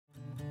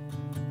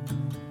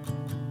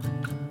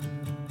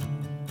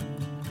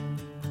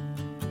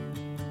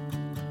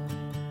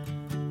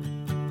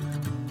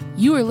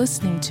You are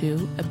listening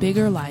to A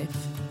Bigger Life,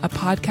 a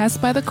podcast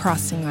by The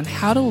Crossing on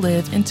how to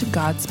live into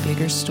God's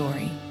bigger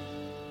story.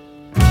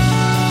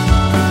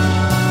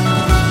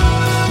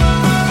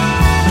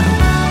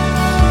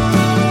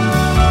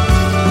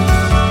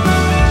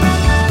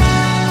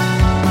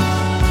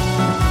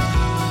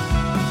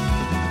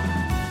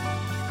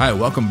 Hi,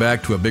 welcome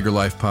back to A Bigger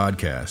Life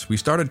podcast. We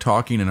started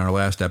talking in our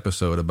last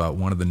episode about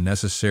one of the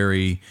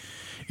necessary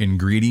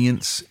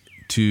ingredients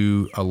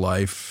to a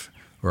life,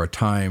 or a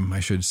time, I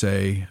should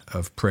say,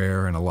 of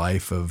prayer and a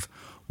life of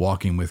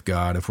walking with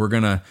God. If we're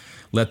going to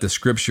let the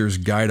Scriptures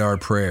guide our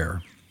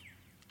prayer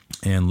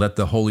and let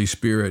the Holy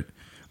Spirit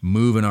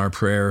move in our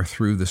prayer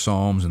through the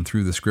Psalms and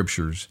through the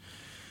Scriptures,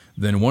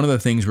 then one of the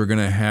things we're going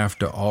to have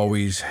to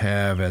always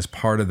have as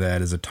part of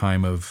that is a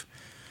time of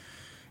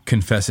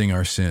confessing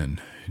our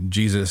sin.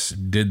 Jesus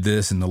did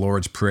this in the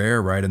Lord's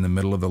Prayer, right in the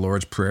middle of the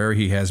Lord's Prayer.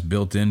 He has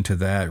built into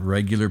that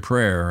regular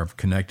prayer of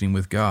connecting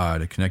with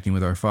God, connecting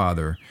with our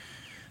Father,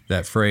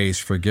 that phrase,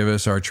 forgive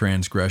us our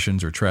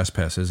transgressions or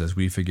trespasses as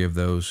we forgive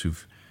those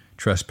who've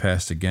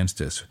trespassed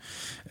against us.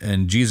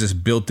 And Jesus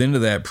built into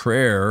that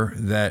prayer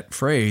that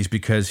phrase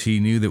because he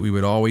knew that we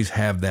would always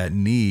have that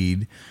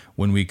need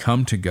when we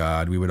come to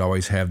God. We would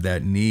always have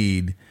that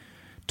need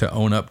to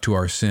own up to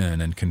our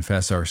sin and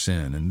confess our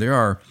sin. And there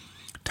are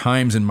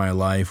times in my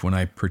life when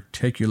I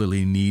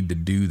particularly need to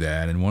do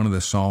that. And one of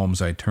the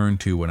Psalms I turn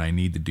to when I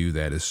need to do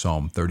that is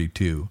Psalm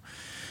 32.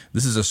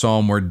 This is a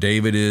psalm where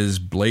David is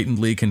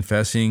blatantly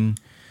confessing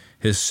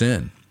his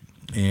sin.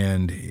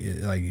 And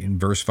like in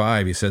verse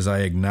 5, he says, I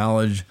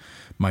acknowledge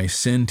my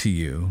sin to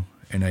you,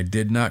 and I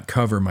did not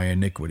cover my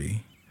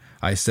iniquity.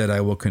 I said,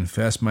 I will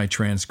confess my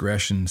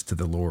transgressions to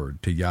the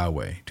Lord, to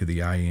Yahweh, to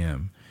the I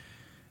Am.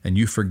 And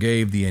you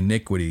forgave the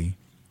iniquity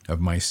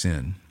of my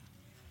sin.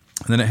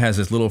 And then it has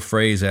this little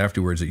phrase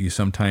afterwards that you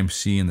sometimes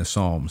see in the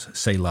Psalms,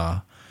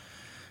 Selah.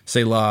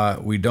 Selah,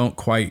 we don't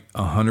quite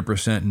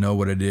 100% know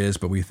what it is,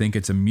 but we think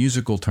it's a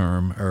musical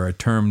term, or a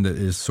term that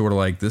is sort of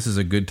like, this is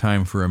a good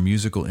time for a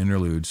musical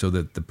interlude so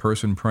that the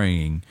person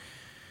praying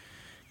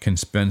can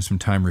spend some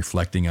time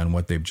reflecting on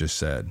what they've just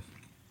said.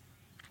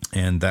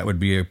 And that would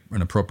be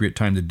an appropriate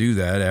time to do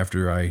that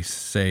after I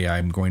say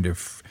I'm going to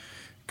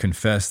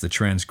confess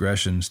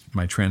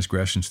my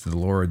transgressions to the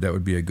Lord. That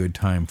would be a good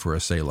time for a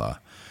Selah.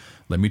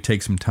 Let me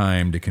take some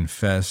time to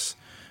confess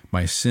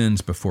my sins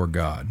before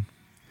God.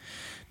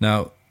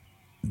 Now,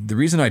 the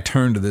reason I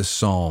turn to this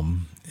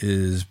psalm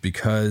is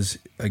because,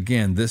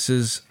 again, this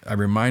is, I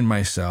remind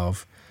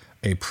myself,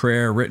 a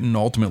prayer written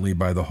ultimately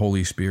by the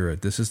Holy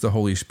Spirit. This is the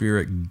Holy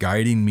Spirit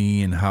guiding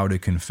me in how to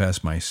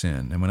confess my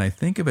sin. And when I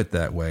think of it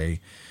that way,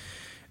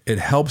 it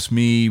helps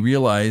me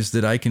realize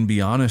that I can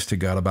be honest to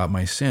God about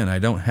my sin. I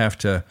don't have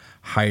to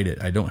hide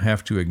it. I don't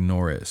have to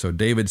ignore it. So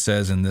David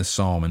says in this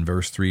psalm in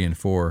verse 3 and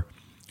 4,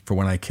 for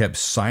when I kept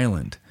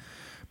silent,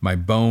 my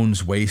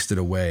bones wasted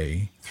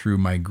away through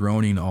my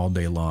groaning all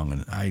day long.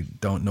 And I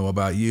don't know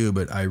about you,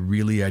 but I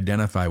really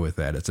identify with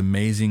that. It's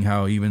amazing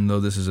how even though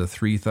this is a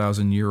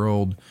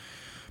 3,000-year-old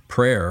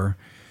prayer,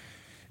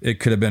 it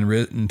could have been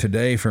written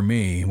today for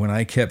me. When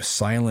I kept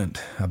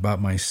silent about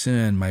my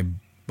sin, my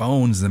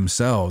bones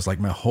themselves, like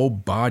my whole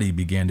body,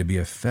 began to be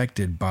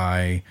affected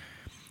by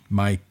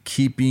my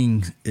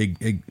keeping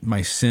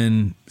my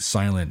sin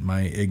silent,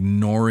 my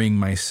ignoring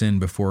my sin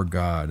before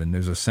God. And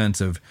there's a sense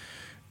of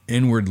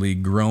inwardly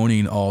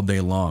groaning all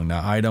day long.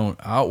 Now, I don't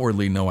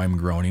outwardly know I'm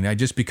groaning. I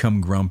just become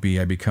grumpy.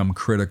 I become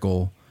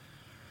critical.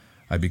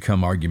 I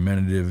become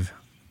argumentative.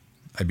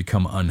 I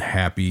become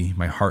unhappy.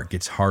 My heart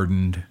gets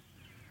hardened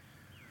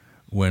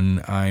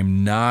when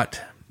I'm not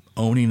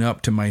owning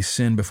up to my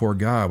sin before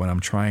God, when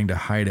I'm trying to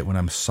hide it, when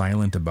I'm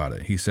silent about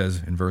it. He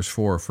says in verse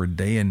 4, for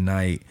day and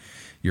night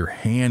your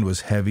hand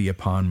was heavy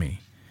upon me.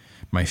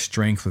 My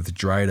strength was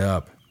dried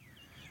up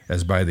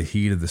as by the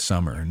heat of the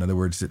summer. In other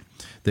words,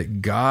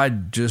 that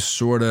God just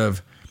sort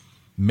of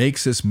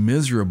makes us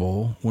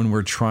miserable when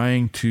we're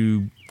trying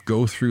to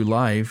go through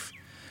life,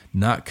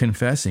 not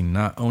confessing,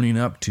 not owning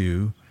up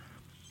to,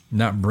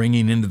 not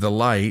bringing into the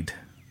light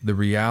the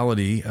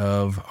reality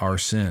of our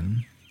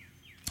sin.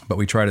 But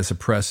we try to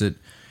suppress it.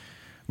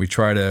 We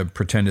try to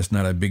pretend it's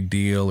not a big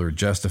deal or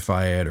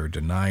justify it or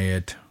deny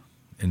it,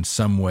 in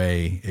some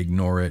way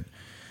ignore it.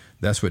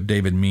 That's what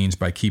David means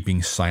by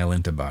keeping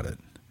silent about it.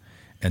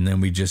 And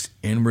then we just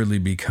inwardly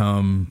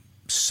become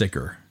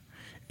sicker,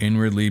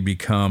 inwardly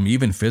become,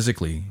 even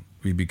physically,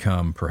 we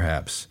become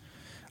perhaps.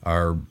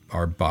 Our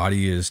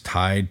body is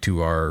tied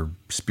to our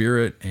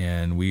spirit,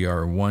 and we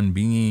are one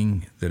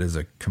being that is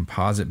a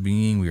composite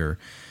being. We are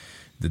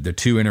the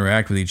two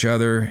interact with each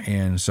other.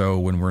 And so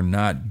when we're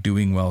not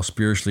doing well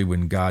spiritually,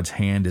 when God's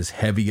hand is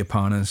heavy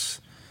upon us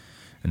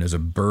and there's a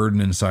burden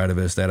inside of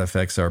us, that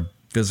affects our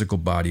physical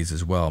bodies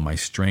as well. My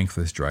strength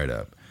is dried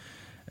up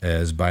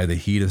as by the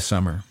heat of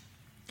summer.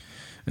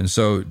 And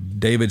so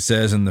David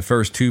says in the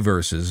first two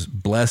verses,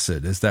 blessed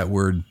is that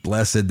word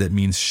blessed that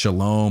means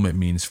shalom. It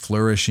means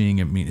flourishing.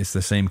 It's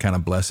the same kind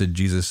of blessed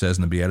Jesus says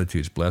in the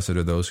Beatitudes. Blessed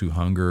are those who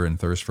hunger and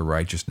thirst for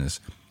righteousness,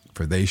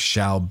 for they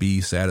shall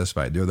be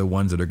satisfied. They're the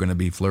ones that are going to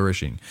be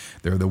flourishing.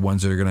 They're the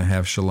ones that are going to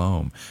have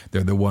shalom.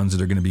 They're the ones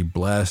that are going to be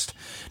blessed,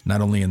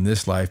 not only in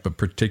this life, but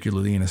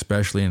particularly and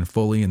especially and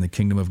fully in the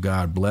kingdom of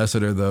God. Blessed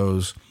are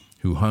those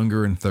who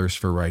hunger and thirst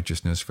for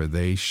righteousness, for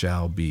they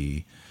shall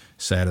be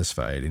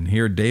satisfied. And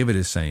here David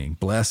is saying,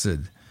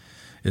 blessed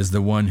is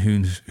the one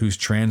whose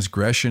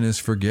transgression is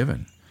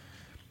forgiven,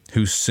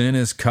 whose sin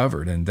is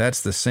covered. And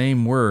that's the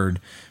same word,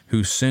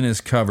 whose sin is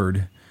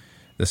covered,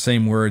 the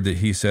same word that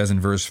he says in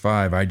verse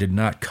 5, I did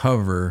not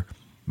cover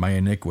my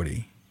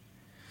iniquity.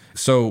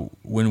 So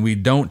when we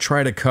don't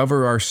try to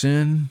cover our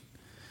sin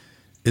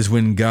is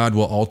when God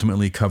will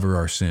ultimately cover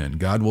our sin.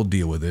 God will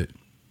deal with it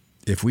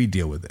if we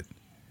deal with it.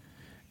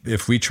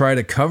 If we try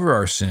to cover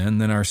our sin,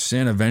 then our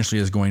sin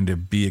eventually is going to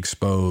be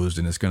exposed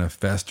and it's going to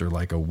fester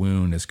like a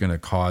wound. It's going to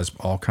cause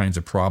all kinds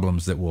of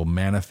problems that will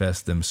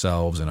manifest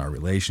themselves in our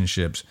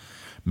relationships,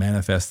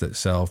 manifest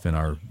itself in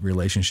our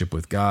relationship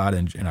with God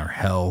and in our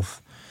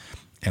health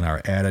and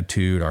our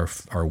attitude,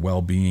 our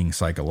well-being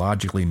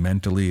psychologically,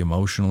 mentally,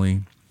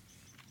 emotionally,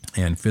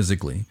 and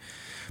physically.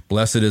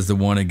 Blessed is the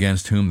one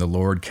against whom the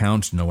Lord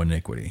counts no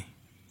iniquity.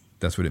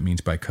 That's what it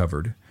means by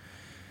covered.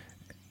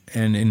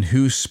 And in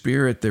whose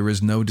spirit there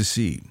is no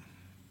deceit.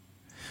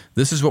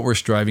 This is what we're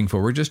striving for.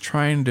 We're just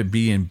trying to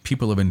be in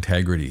people of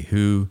integrity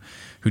who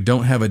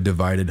don't have a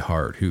divided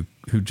heart, who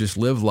just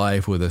live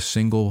life with a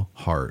single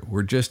heart.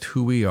 We're just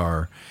who we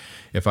are.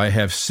 If I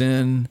have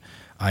sin,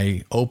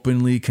 I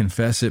openly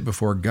confess it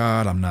before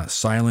God. I'm not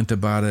silent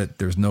about it.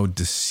 There's no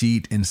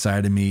deceit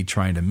inside of me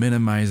trying to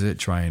minimize it,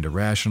 trying to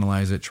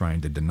rationalize it,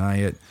 trying to deny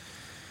it.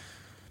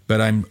 But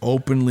I'm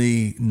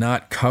openly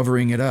not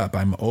covering it up.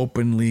 I'm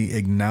openly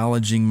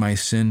acknowledging my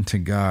sin to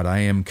God. I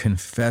am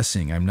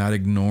confessing. I'm not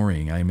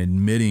ignoring. I'm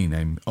admitting.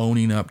 I'm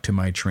owning up to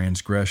my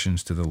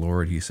transgressions to the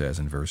Lord, he says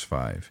in verse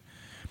 5.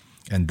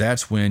 And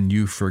that's when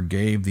you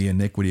forgave the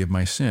iniquity of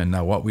my sin.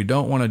 Now, what we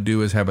don't want to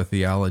do is have a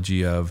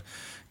theology of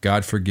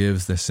God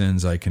forgives the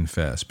sins I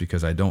confess,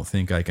 because I don't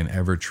think I can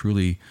ever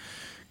truly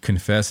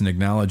confess and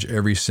acknowledge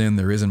every sin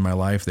there is in my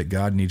life that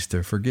God needs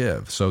to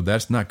forgive. So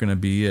that's not going to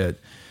be it.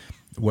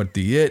 What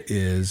the it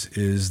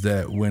is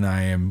that when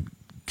I am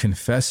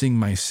confessing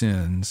my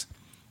sins,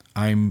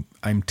 I'm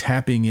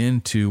tapping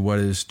into what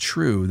is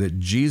true, that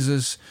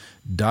Jesus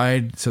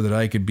died so that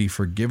I could be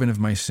forgiven of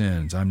my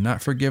sins. I'm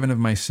not forgiven of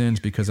my sins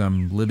because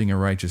I'm living a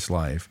righteous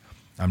life.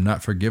 I'm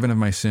not forgiven of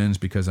my sins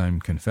because I'm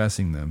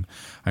confessing them.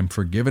 I'm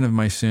forgiven of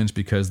my sins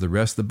because the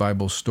rest of the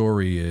Bible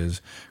story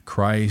is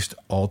Christ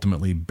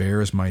ultimately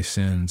bears my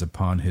sins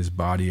upon his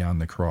body on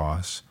the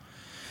cross.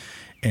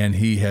 And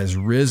he has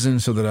risen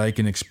so that I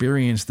can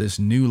experience this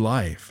new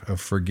life of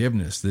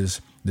forgiveness,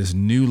 this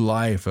new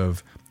life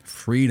of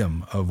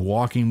freedom, of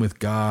walking with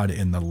God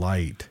in the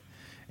light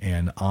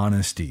and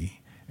honesty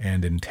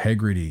and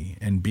integrity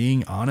and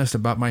being honest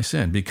about my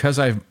sin. Because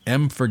I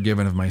am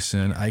forgiven of my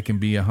sin, I can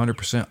be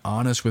 100%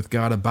 honest with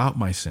God about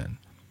my sin.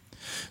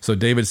 So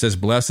David says,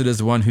 blessed is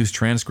the one whose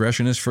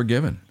transgression is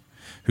forgiven,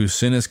 whose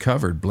sin is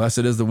covered. Blessed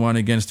is the one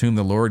against whom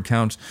the Lord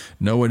counts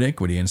no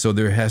iniquity. And so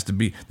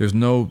there's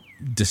no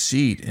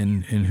deceit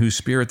in whose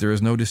spirit there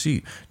is no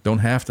deceit. Don't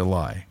have to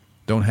lie.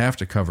 Don't have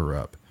to cover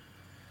up.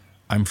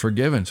 I'm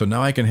forgiven. So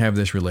now I can have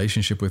this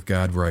relationship with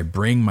God where I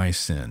bring my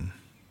sin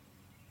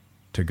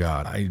to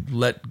God. I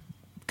let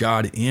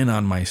God in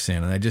on my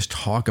sin and I just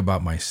talk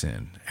about my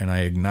sin and I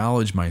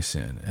acknowledge my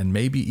sin and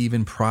maybe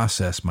even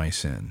process my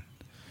sin.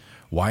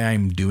 Why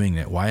I'm doing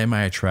it. Why am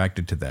I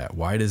attracted to that?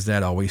 Why does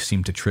that always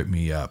seem to trip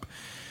me up?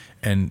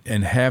 And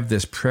have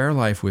this prayer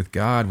life with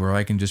God where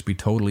I can just be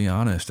totally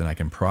honest and I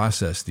can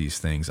process these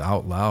things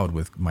out loud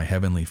with my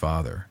Heavenly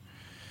Father,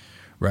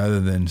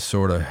 rather than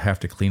sort of have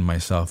to clean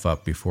myself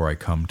up before I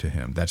come to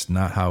him. That's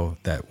not how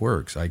that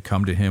works. I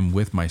come to him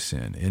with my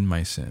sin, in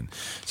my sin.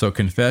 So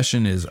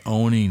confession is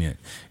owning it.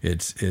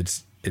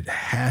 It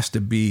has to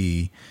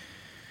be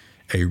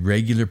a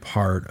regular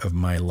part of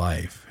my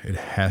life. It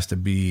has to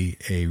be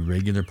a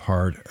regular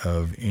part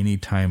of any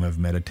time of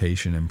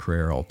meditation and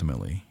prayer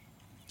ultimately.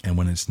 And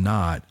when it's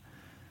not,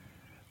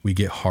 we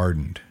get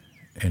hardened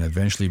and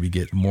eventually we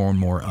get more and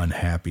more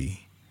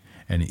unhappy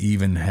and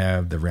even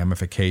have the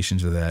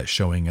ramifications of that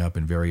showing up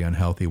in very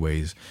unhealthy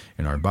ways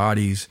in our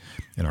bodies,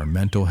 in our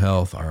mental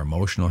health, our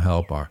emotional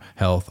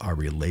health, our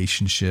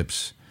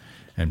relationships,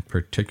 and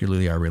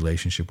particularly our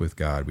relationship with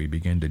God. We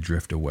begin to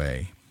drift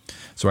away.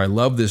 So I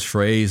love this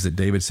phrase that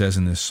David says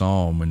in this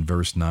psalm in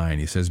verse 9.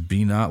 He says,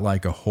 be not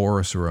like a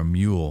horse or a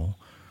mule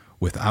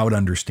without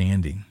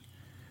understanding,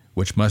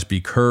 which must be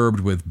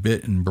curbed with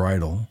bit and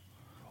bridle,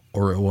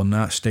 or it will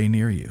not stay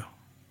near you.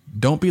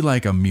 Don't be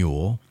like a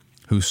mule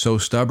who's so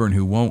stubborn,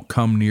 who won't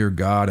come near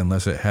God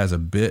unless it has a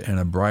bit and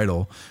a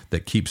bridle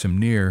that keeps him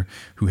near,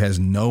 who has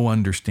no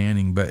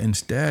understanding, but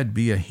instead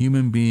be a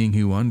human being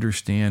who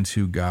understands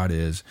who God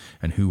is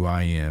and who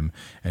I am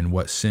and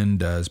what sin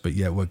does, but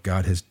yet what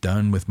God has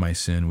done with my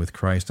sin with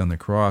Christ on the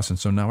cross. And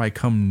so now I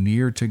come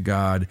near to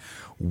God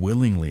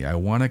willingly. I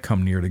want to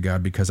come near to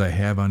God because I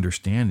have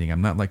understanding.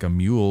 I'm not like a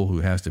mule who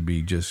has to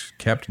be just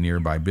kept near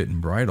by bit and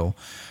bridle.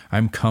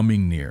 I'm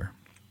coming near.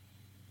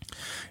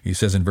 He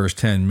says in verse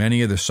 10,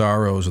 many are the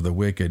sorrows of the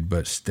wicked,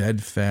 but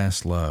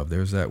steadfast love,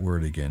 there's that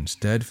word again,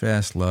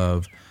 steadfast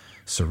love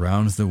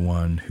surrounds the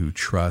one who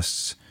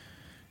trusts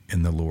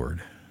in the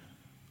Lord,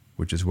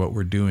 which is what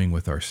we're doing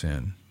with our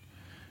sin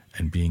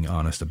and being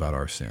honest about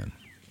our sin.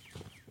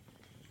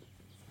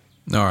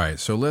 All right,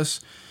 so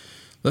let's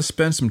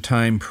spend some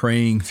time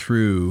praying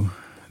through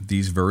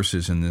these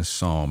verses in this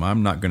psalm.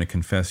 I'm not going to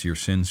confess your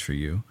sins for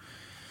you,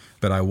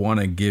 but I want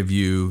to give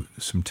you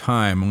some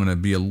time. I'm going to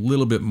be a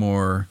little bit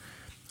more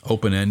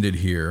open-ended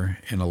here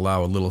and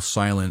allow a little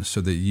silence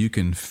so that you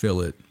can fill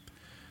it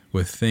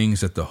with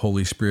things that the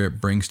Holy Spirit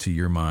brings to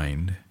your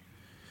mind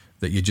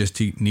that you just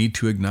need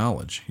to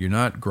acknowledge. You're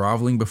not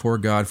groveling before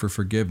God for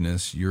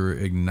forgiveness. You're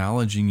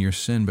acknowledging your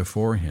sin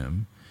before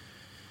Him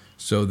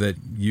so that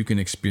you can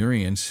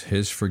experience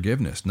His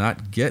forgiveness.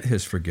 Not get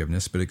His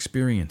forgiveness, but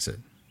experience it.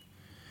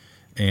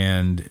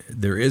 And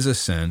there is a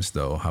sense,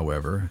 though,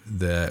 however,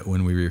 that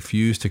when we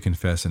refuse to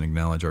confess and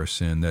acknowledge our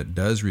sin, that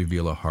does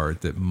reveal a heart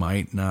that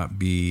might not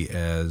be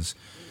as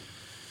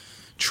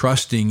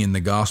trusting in the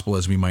gospel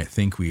as we might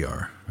think we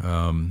are.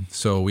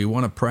 So we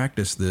want to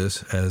practice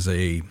this as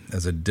a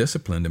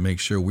discipline to make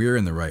sure we're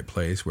in the right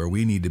place where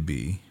we need to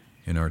be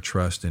in our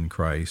trust in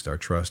Christ, our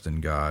trust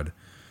in God,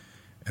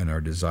 and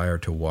our desire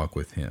to walk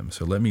with Him.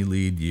 So let me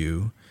lead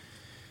you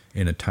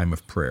in a time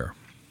of prayer.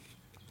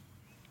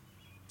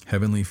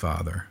 Heavenly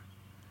Father,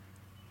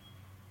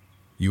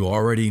 you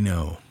already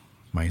know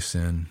my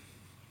sin,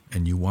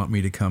 and you want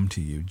me to come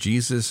to you.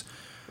 Jesus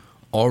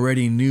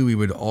already knew we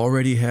would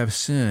already have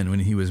sin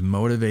when He was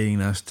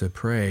motivating us to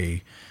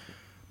pray,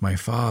 my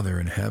Father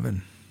in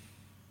heaven,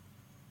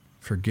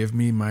 forgive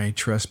me my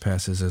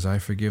trespasses as I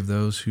forgive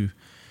those who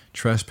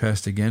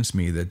trespassed against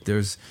me. That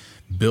there's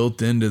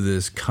built into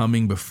this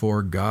coming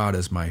before God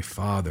as my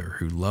Father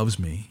who loves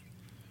me,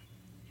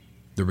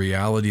 the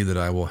reality that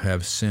I will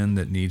have sin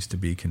that needs to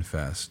be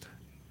confessed.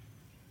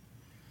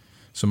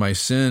 So my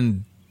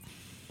sin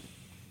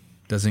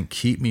doesn't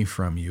keep me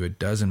from you. It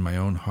does in my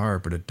own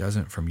heart, but it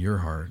doesn't from your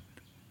heart.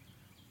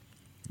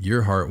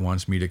 Your heart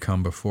wants me to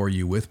come before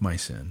you with my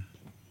sin.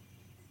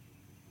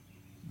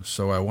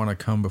 So I want to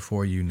come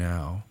before you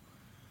now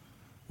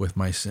with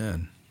my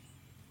sin.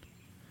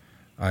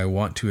 I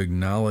want to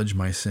acknowledge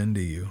my sin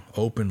to you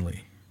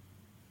openly.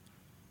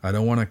 I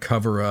don't want to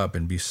cover up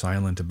and be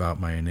silent about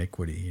my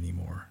iniquity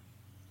anymore.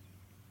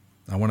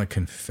 I want to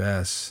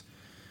confess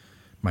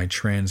my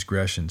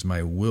transgressions,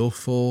 my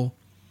willful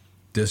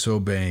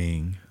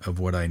disobeying of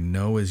what I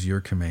know is your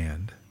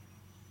command,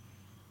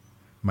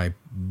 my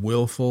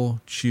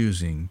willful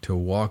choosing to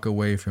walk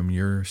away from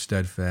your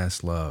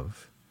steadfast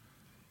love.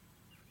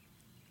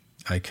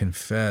 I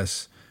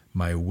confess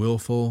my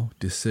willful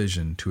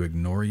decision to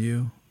ignore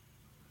you,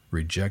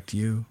 reject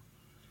you,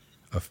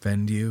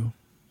 offend you,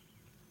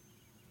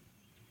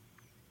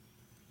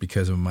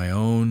 because of my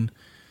own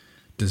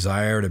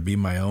desire to be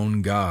my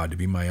own God, to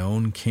be my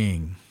own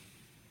king,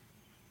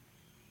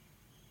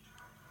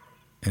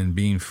 and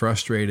being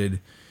frustrated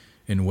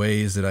in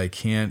ways that I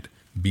can't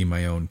be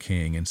my own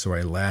king. And so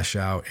I lash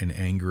out in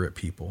anger at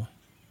people.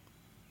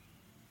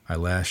 I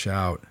lash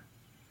out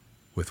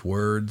with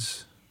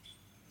words.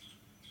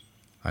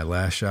 I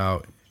lash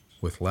out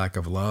with lack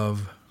of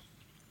love,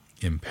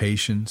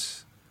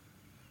 impatience,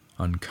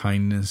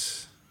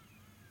 unkindness,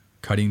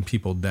 cutting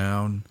people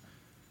down,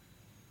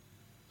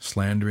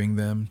 slandering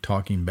them,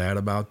 talking bad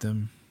about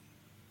them,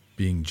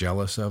 being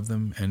jealous of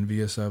them,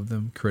 envious of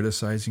them,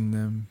 criticizing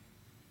them,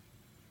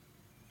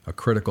 a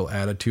critical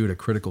attitude, a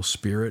critical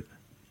spirit,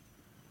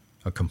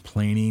 a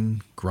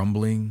complaining,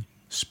 grumbling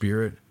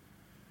spirit,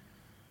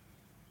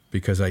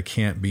 because I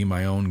can't be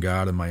my own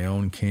God and my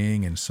own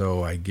king, and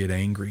so I get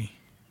angry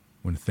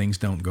when things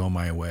don't go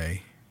my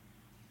way.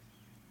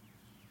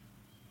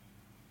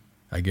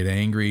 I get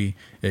angry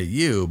at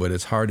you, but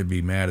it's hard to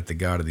be mad at the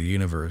God of the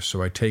universe,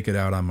 so I take it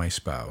out on my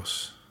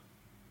spouse,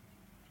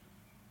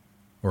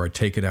 or I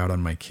take it out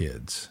on my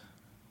kids,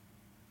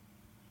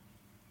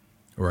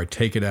 or I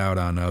take it out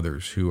on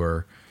others who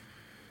are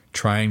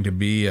trying to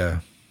be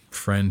a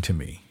friend to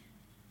me.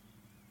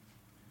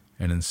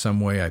 And in some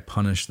way I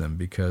punish them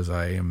because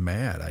I am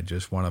mad. I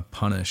just want to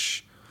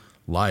punish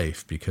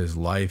life because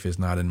life is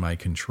not in my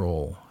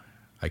control.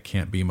 I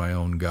can't be my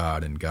own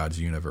God in God's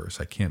universe.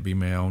 I can't be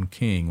my own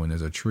king when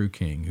there's a true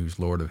king who's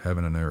Lord of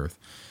heaven and earth.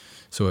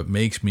 So it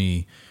makes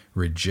me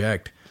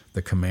reject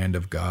the command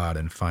of God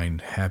and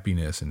find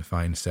happiness and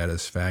find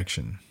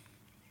satisfaction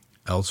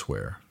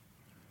elsewhere.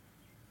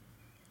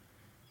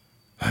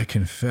 I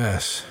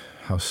confess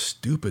how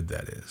stupid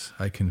that is.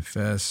 I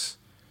confess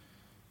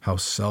how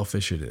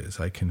selfish it is.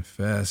 I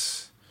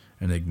confess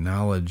and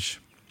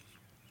acknowledge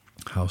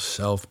how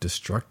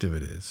self-destructive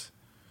it is.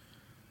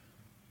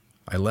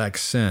 I lack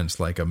sense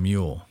like a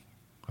mule.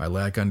 I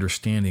lack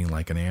understanding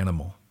like an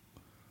animal.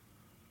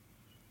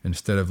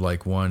 Instead of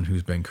like one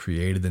who's been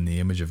created in the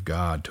image of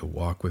God to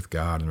walk with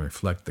God and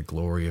reflect the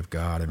glory of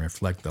God and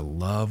reflect the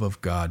love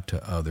of God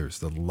to others,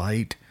 the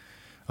light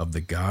of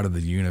the God of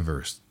the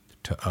universe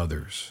to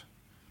others.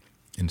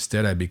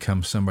 Instead, I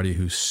become somebody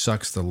who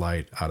sucks the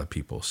light out of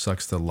people,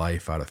 sucks the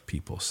life out of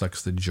people,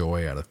 sucks the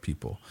joy out of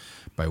people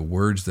by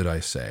words that I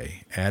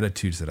say,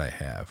 attitudes that I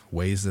have,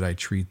 ways that I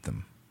treat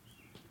them,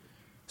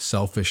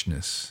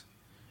 selfishness,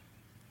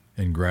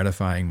 and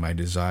gratifying my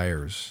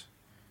desires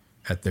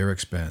at their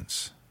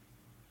expense,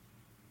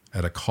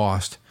 at a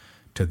cost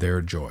to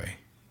their joy,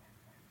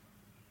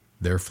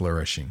 their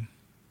flourishing,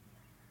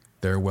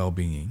 their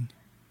well-being.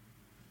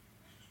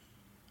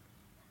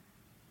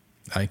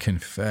 I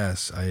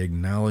confess, I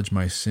acknowledge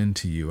my sin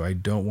to you. I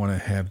don't want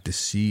to have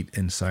deceit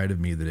inside of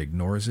me that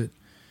ignores it,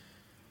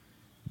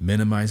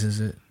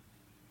 minimizes it,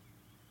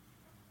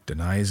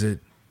 denies it,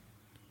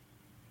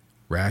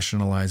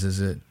 rationalizes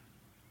it.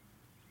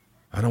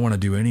 I don't want to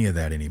do any of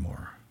that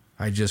anymore.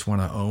 I just want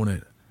to own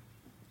it.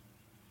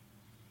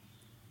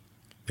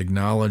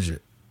 Acknowledge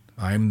it.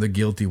 I'm the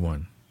guilty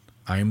one.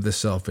 I'm the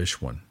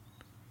selfish one.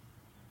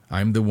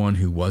 I'm the one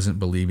who wasn't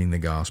believing the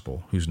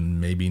gospel, who's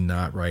maybe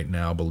not right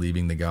now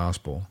believing the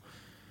gospel.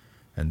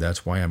 And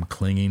that's why I'm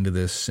clinging to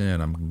this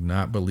sin. I'm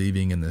not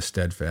believing in the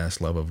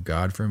steadfast love of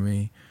God for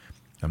me.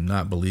 I'm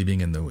not believing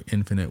in the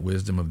infinite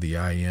wisdom of the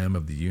I am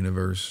of the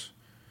universe.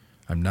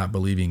 I'm not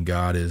believing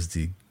God is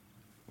the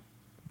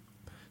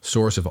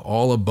source of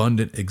all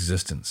abundant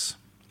existence.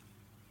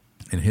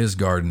 In his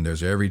garden,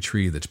 there's every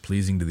tree that's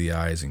pleasing to the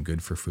eyes and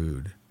good for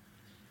food.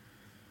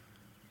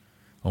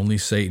 Only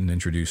Satan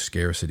introduced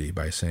scarcity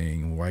by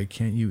saying, why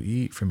can't you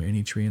eat from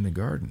any tree in the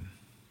garden?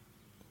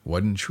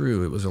 Wasn't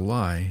true. It was a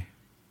lie.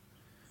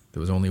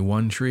 There was only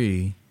one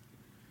tree.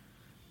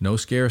 No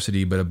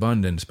scarcity, but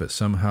abundance. But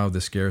somehow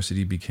the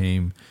scarcity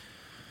became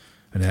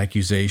an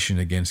accusation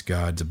against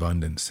God's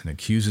abundance and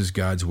accuses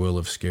God's will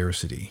of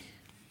scarcity.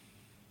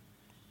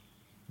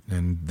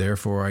 And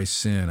therefore I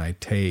sin, I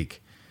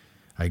take,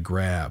 I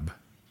grab,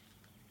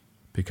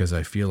 because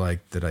I feel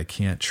like that I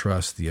can't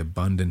trust the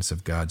abundance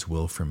of God's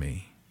will for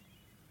me.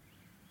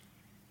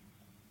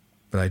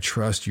 But I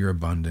trust your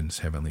abundance,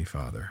 Heavenly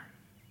Father.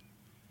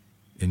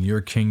 In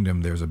your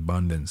kingdom there's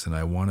abundance, and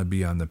I want to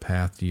be on the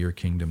path to your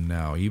kingdom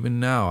now. Even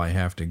now I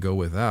have to go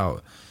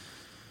without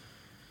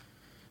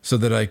so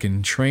that I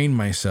can train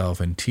myself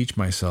and teach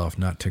myself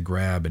not to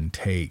grab and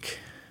take,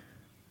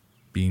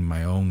 being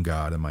my own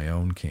God and my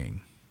own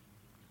King.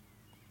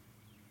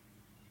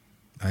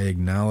 I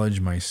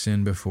acknowledge my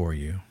sin before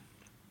you.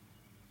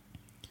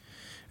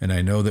 And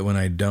I know that when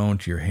I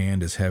don't, your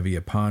hand is heavy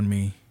upon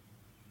me.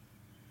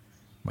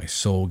 My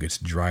soul gets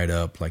dried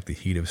up like the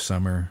heat of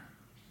summer.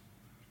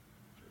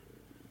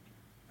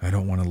 I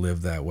don't want to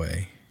live that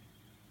way.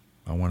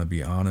 I want to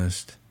be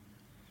honest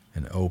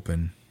and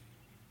open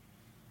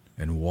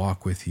and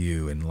walk with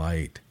you in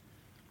light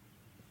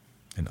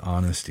and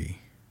honesty.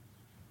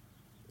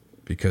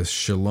 Because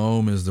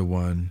Shalom is the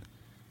one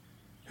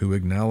who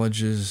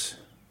acknowledges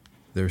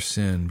their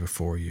sin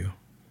before you.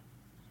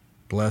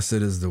 Blessed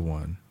is the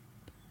one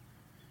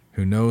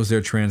who knows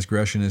their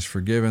transgression is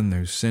forgiven,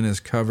 their sin is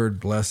covered.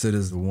 Blessed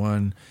is the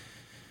one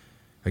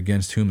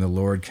against whom the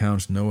Lord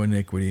counts no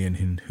iniquity, and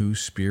in whose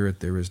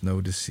spirit there is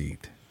no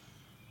deceit.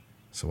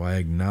 So I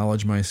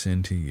acknowledge my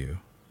sin to you,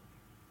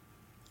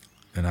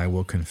 and I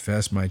will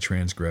confess my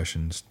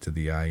transgressions to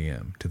the I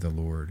am, to the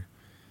Lord.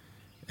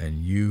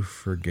 And you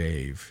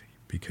forgave,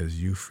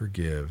 because you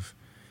forgive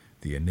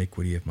the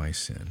iniquity of my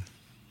sin.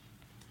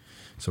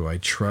 So I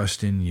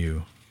trust in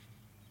you.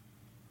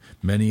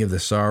 Many of the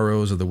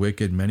sorrows of the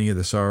wicked, many of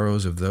the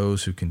sorrows of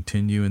those who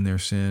continue in their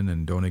sin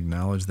and don't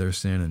acknowledge their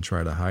sin and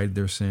try to hide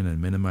their sin and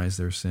minimize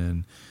their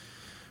sin.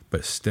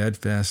 But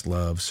steadfast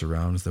love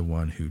surrounds the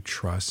one who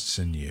trusts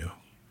in you.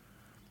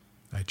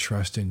 I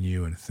trust in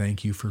you, and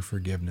thank you for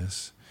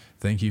forgiveness.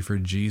 Thank you for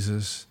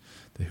Jesus,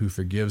 who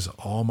forgives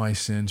all my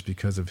sins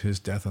because of his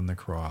death on the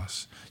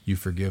cross. You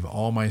forgive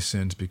all my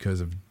sins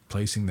because of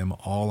placing them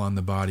all on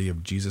the body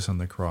of Jesus on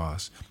the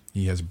cross.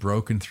 He has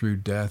broken through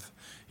death.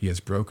 He has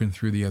broken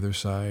through the other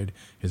side.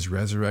 His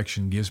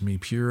resurrection gives me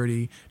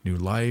purity, new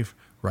life,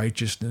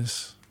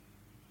 righteousness,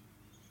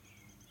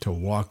 to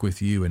walk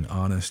with you in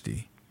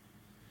honesty,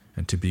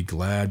 and to be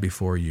glad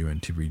before you,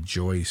 and to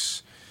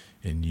rejoice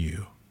in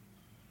you.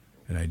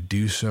 And I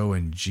do so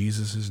in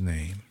Jesus'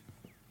 name.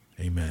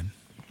 Amen.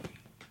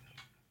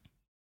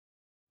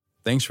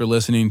 Thanks for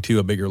listening to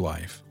A Bigger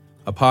Life,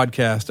 a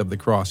podcast of The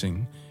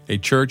Crossing, a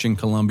church in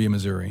Columbia,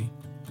 Missouri.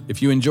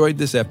 If you enjoyed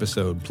this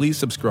episode, please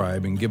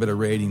subscribe and give it a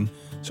rating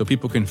so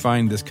people can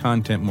find this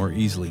content more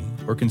easily,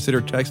 or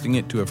consider texting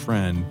it to a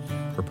friend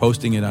or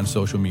posting it on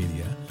social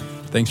media.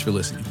 Thanks for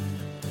listening.